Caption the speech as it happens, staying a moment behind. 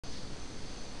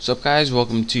What's up guys,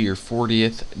 welcome to your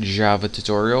 40th Java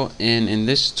tutorial, and in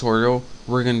this tutorial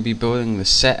we're going to be building the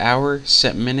set hour,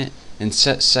 set minute, and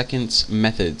set seconds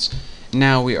methods.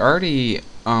 Now we already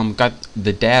got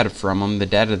the data from them, the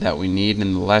data that we need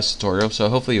in the last tutorial, so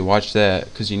hopefully you watched that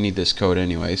because you need this code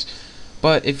anyways.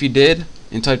 But if you did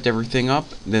and typed everything up,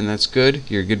 then that's good,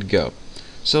 you're good to go.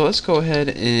 So let's go ahead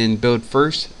and build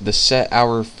first the set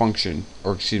hour function,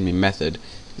 or excuse me, method.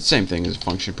 It's the same thing as a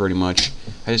function pretty much.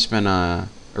 I just spent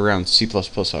around C++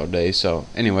 all day. So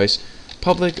anyways,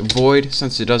 public void,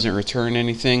 since it doesn't return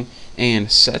anything, and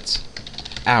set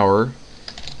hour.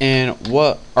 And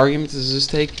what argument does this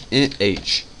take? Int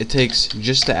h. It takes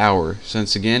just the hour,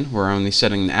 since again we're only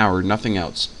setting the hour, nothing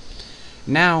else.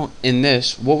 Now in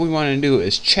this, what we want to do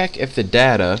is check if the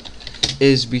data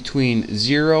is between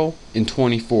 0 and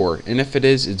 24, and if it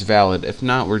is, it's valid. If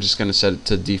not, we're just going to set it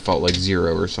to default like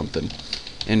 0 or something,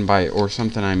 and by or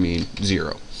something I mean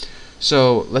 0.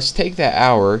 So let's take that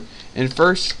hour, and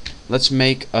first let's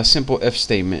make a simple if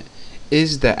statement.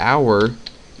 Is the hour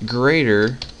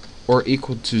greater or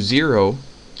equal to 0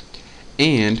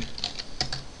 and,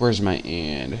 where's my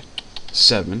and?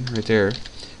 7 right there.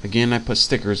 Again, I put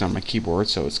stickers on my keyboard,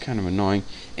 so it's kind of annoying.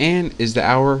 And is the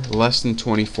hour less than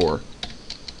 24?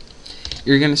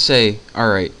 You're gonna say,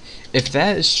 alright, if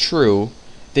that is true,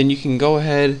 then you can go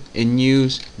ahead and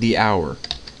use the hour.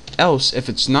 Else, if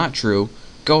it's not true,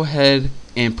 go ahead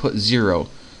and put 0.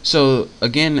 So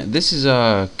again, this is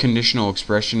a conditional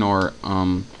expression, or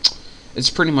it's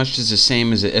pretty much just the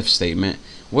same as an if statement.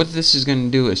 What this is going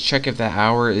to do is check if that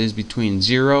hour is between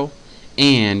 0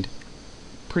 and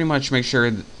pretty much make sure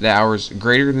that the hour is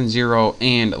greater than 0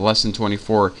 and less than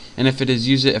 24, and if it is,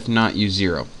 use it. If not, use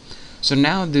 0. So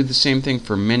now do the same thing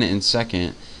for minute and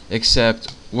second,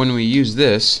 except when we use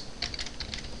this,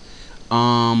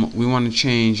 we want to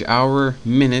change hour,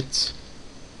 minute,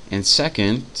 and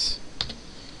second,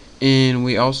 and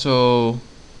we also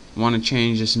want to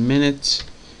change this minute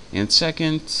and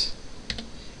second,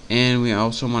 and we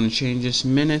also want to change this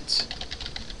minute,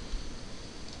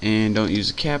 and don't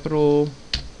use a capital,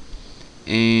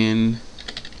 and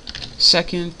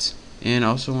second, and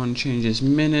also want to change this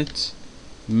minute,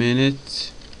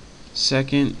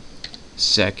 second,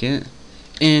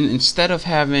 and instead of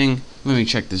having, let me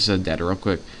check this data real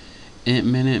quick,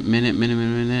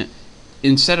 minute,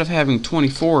 instead of having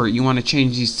 24, you want to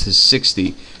change these to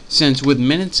 60. Since with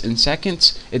minutes and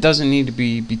seconds, it doesn't need to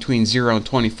be between 0 and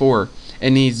 24. It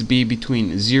needs to be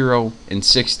between 0 and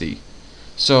 60.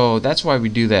 So that's why we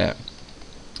do that.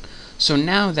 So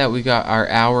now that we got our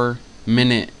hour,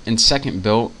 minute, and second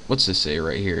built, what's this say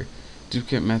right here?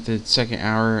 Duplicate method, second,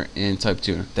 hour, and type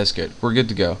 2. That's good. We're good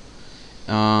to go.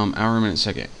 Hour, minute,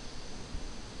 second.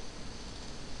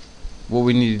 What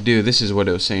we need to do, this is what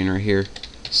it was saying right here.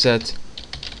 Set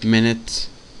minute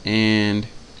and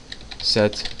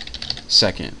set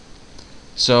second.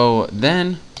 So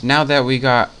then, now that we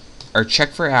got our check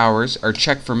for hours, our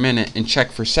check for minute, and check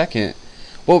for second,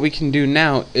 what we can do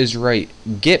now is write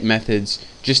get methods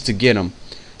just to get them.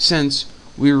 Since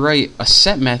we write a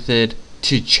set method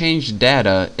to change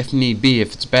data if need be,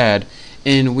 if it's bad,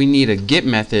 and we need a get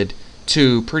method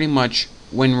to pretty much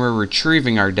when we're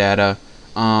retrieving our data,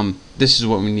 this is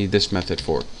what we need this method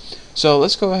for. So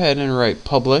let's go ahead and write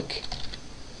public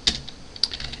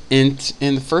int,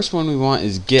 and the first one we want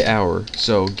is get hour.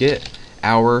 So get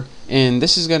hour, and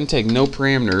this is going to take no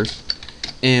parameters,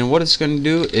 and what it's going to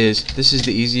do is, this is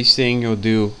the easiest thing you'll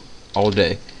do all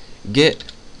day, get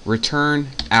return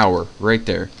hour right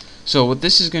there. So what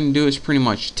this is going to do is pretty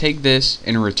much take this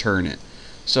and return it.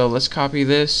 So let's copy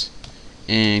this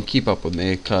and keep up with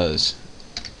me because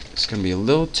it's going to be a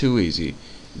little too easy.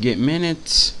 Get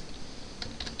minutes,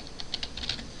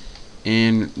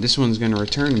 and this one's going to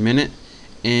return minute,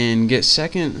 and get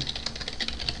second,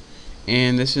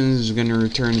 and this is going to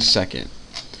return second.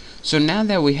 So now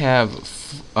that we have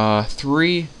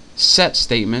 3 set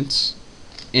statements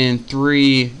and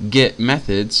 3 get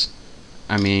methods,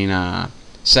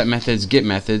 set methods, get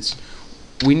methods,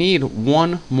 we need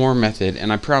one more method,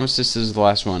 and I promise this is the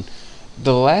last one.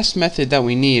 The last method that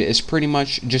we need is pretty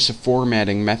much just a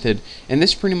formatting method, and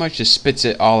this pretty much just spits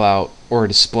it all out, or a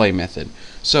display method.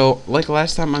 So like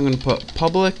last time, I'm going to put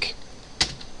public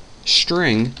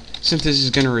string, since this is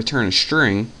going to return a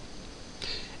string,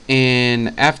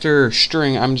 and after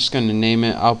string I'm just going to name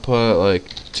it, I'll put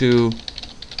like to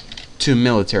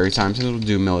military time, since we'll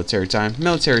do military time.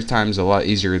 Military time is a lot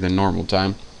easier than normal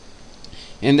time,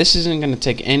 and this isn't going to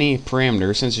take any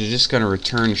parameter since it's just going to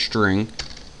return a string.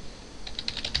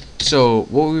 So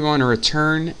what we want to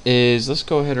return is, let's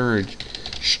go ahead and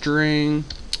string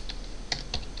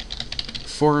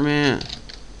format,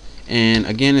 and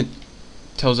again it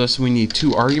tells us we need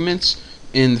 2 arguments.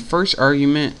 And the first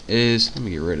argument is, let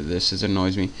me get rid of this as it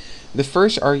annoys me. The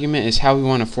first argument is how we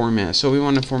want to format. So we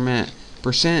want to format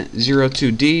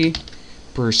 %02D,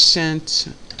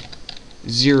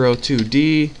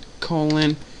 %02D,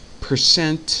 colon,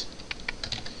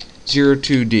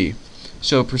 %02D.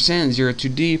 So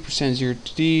 %02D,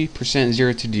 %02D,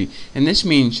 %02D. And this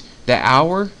means the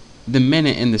hour, the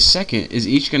minute, and the second is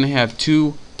each going to have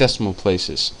 2 decimal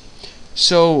places.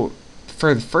 So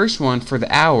for the first one, for the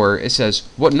hour, it says,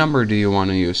 what number do you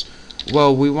want to use?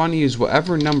 Well, we want to use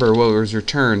whatever number was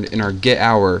returned in our get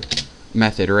hour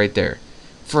method right there.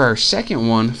 For our second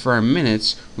one, for our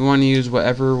minutes, we want to use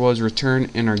whatever was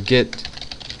returned in our get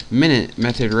minute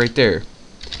method right there.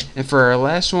 And for our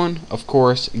last one, of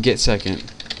course, get second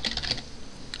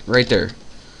right there.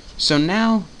 So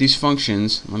now these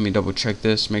functions, let me double check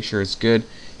this, make sure it's good.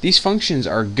 These functions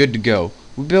are good to go.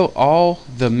 We built all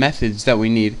the methods that we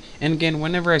need. And again,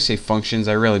 whenever I say functions,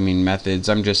 I really mean methods.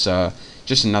 I'm just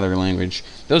another language.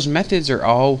 Those methods are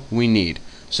all we need.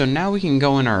 So now we can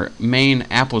go in our main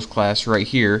apples class right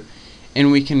here, and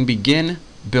we can begin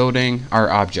building our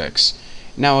objects.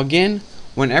 Now again,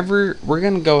 whenever we're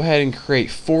going to go ahead and create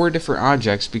 4 different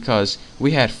objects because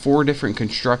we had 4 different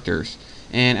constructors.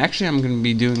 And actually I'm going to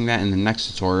be doing that in the next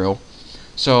tutorial.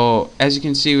 So as you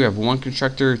can see, we have 1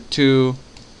 constructor,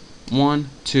 1,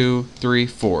 2, 3,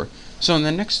 4. So in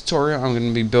the next tutorial, I'm going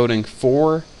to be building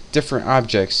 4 different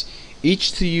objects,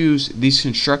 each to use these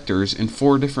constructors in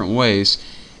 4 different ways,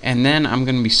 and then I'm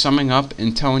going to be summing up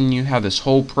and telling you how this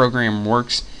whole program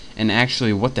works and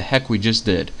actually what the heck we just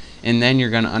did. And then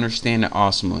you're going to understand it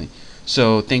awesomely.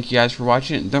 So thank you guys for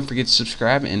watching. Don't forget to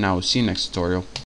subscribe, and I will see you next tutorial.